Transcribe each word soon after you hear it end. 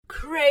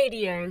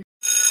Radio.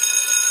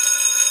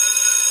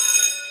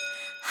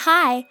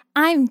 Hi,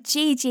 I'm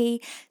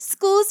Gigi.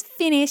 School's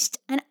finished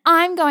and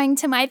I'm going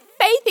to my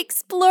Faith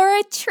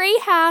Explorer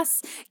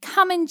treehouse.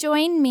 Come and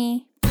join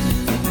me.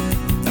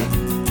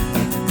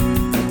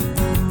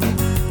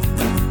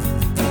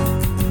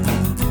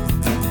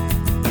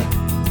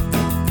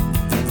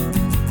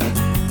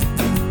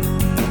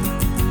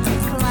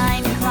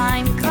 Climb,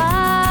 climb,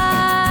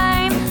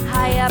 climb,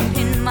 high up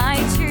in my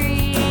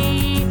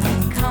tree.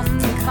 Come,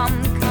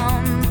 come,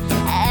 come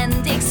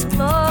and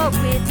explore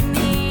with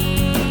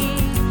me.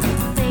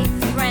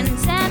 Faith,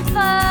 friends and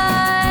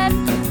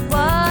fun,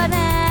 what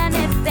an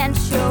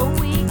adventure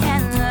we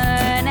can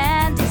learn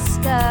and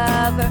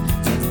discover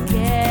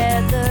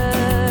together.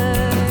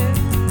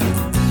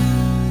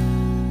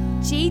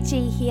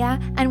 Gigi here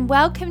and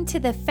welcome to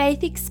the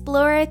Faith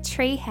Explorer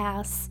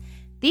treehouse.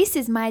 This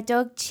is my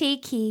dog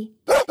Cheeky.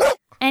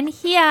 And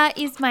here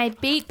is my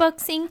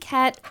beatboxing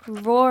cat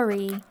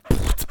Rory.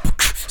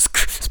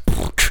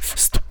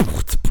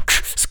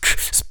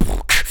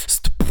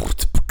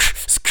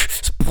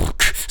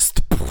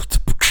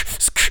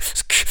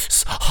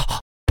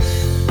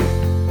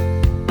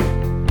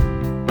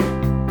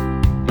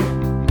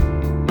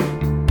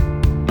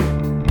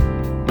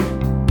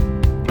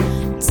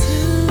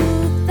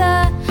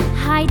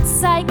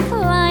 I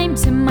climb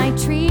to my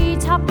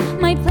treetop,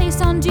 my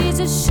place on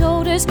Jesus'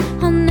 shoulders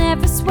I'll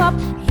never swap.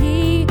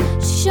 He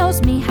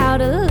shows me how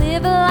to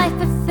live a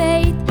life of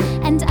faith,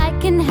 and I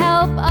can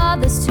help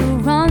others to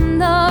run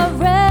the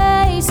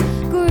race.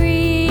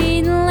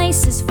 Green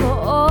laces for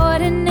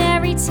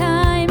ordinary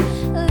time,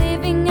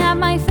 living out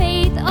my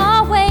faith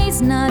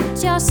always, not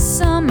just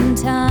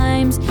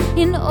sometimes.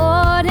 In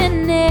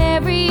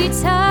ordinary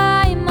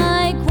time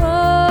I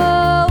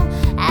grow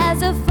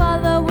as a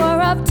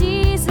follower of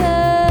Jesus.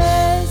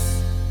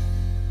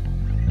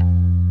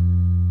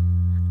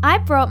 I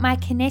brought my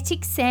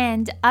kinetic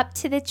sand up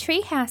to the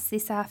treehouse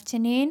this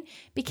afternoon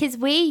because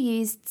we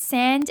used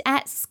sand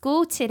at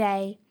school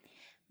today.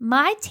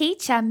 My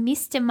teacher,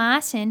 Mr.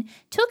 Martin,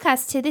 took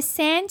us to the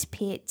sand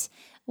pit.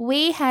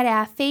 We had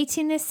our feet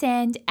in the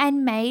sand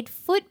and made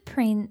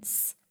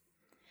footprints.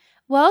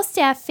 Whilst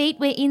our feet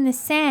were in the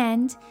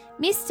sand,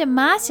 Mr.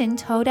 Martin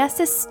told us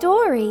a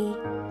story.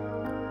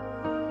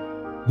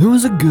 There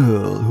was a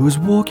girl who was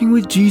walking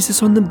with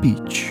Jesus on the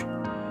beach.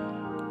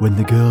 When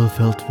the girl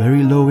felt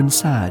very low and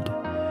sad,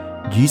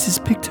 Jesus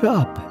picked her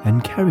up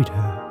and carried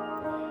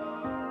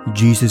her.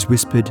 Jesus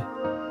whispered,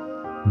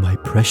 "My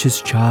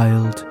precious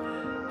child,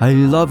 I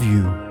love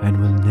you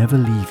and will never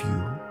leave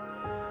you."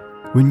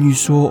 When you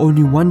saw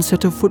only one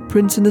set of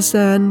footprints in the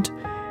sand,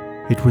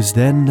 it was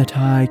then that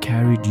I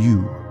carried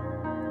you.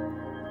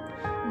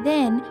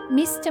 Then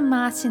Mr.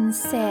 Martin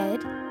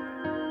said,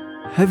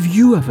 Have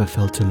you ever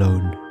felt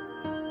alone?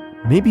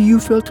 Maybe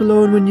you felt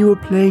alone when you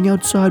were playing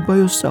outside by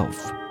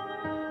yourself,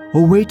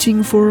 or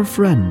waiting for a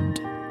friend.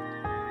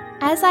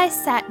 As I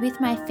sat with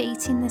my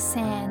feet in the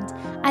sand,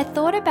 I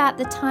thought about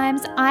the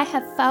times I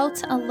have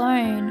felt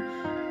alone.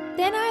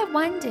 Then I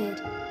wondered,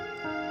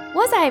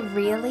 was I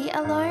really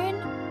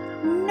alone?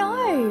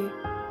 No.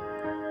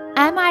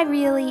 Am I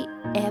really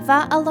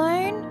ever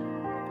alone?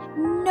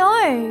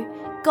 No.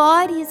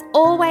 God is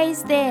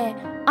always there.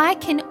 I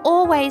can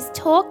always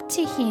talk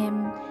to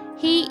Him.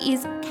 He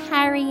is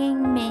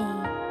carrying me.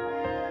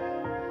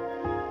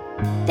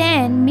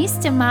 Then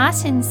Mr.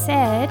 Martin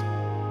said,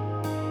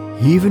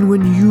 Even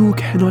when you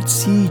cannot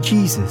see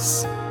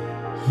Jesus,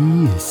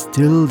 He is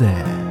still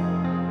there.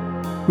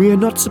 We are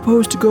not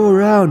supposed to go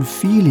around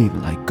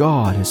feeling like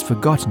God has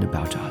forgotten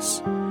about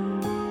us.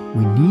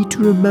 We need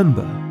to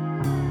remember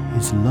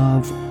His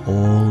love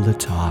all the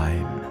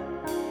time.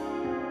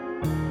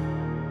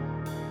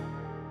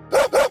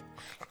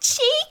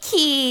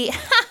 Cheeky!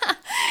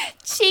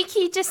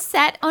 Cheeky just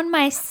sat on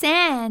my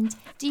sand.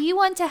 Do you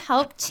want to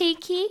help,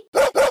 Cheeky?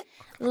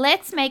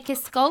 Let's make a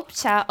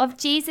sculpture of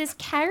Jesus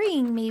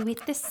carrying me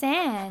with the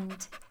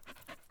sand.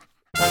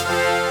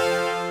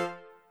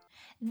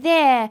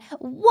 There!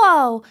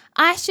 Whoa!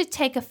 I should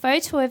take a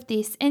photo of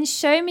this and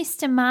show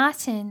Mr.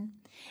 Martin.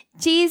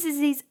 Jesus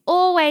is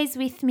always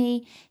with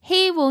me.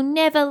 He will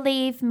never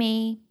leave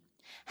me.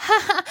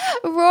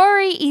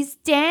 Rory is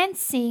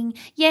dancing.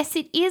 Yes,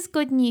 it is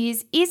good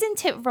news,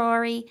 isn't it,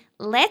 Rory?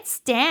 Let's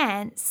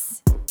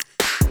dance.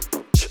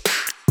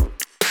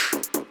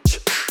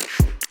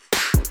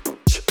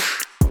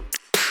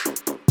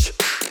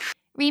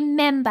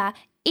 Remember,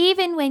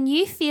 even when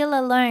you feel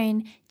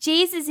alone,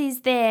 Jesus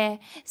is there,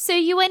 so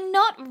you are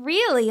not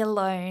really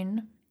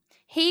alone.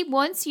 He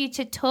wants you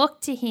to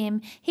talk to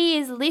Him. He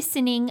is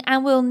listening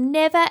and will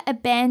never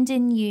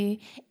abandon you.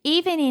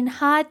 Even in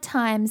hard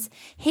times,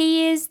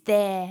 He is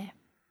there.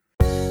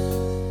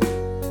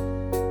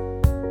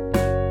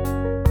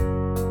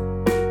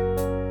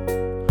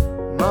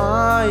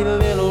 My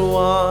little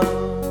one,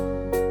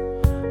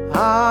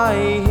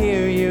 I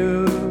hear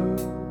you.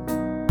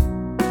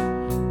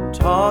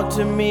 Talk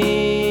to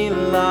me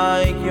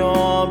like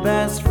your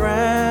best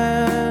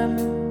friend.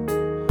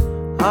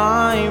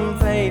 I'm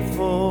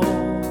faithful,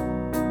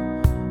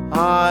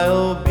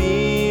 I'll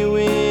be with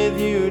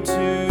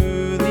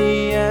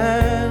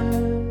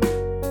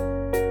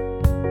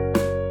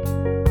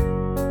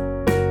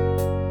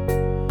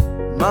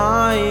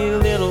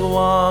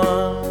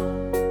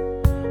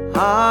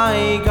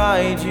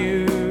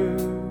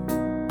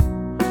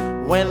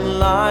when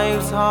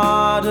life's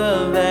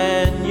harder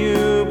than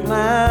you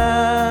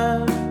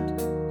planned.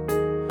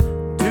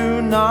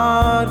 Do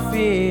not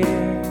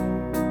fear,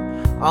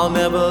 I'll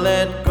never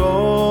let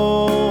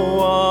go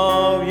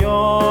of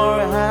your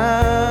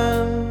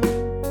hand.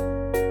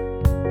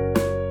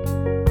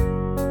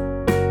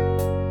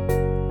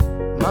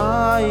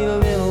 My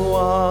little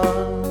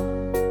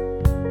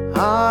one,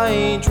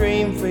 I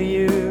dream for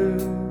you.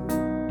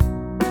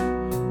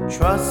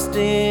 Trust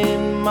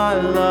in my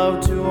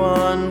love to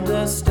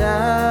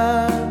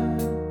understand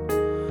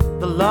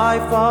the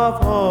life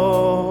of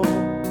hope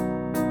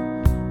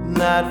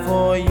that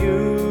for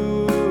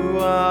you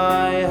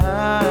I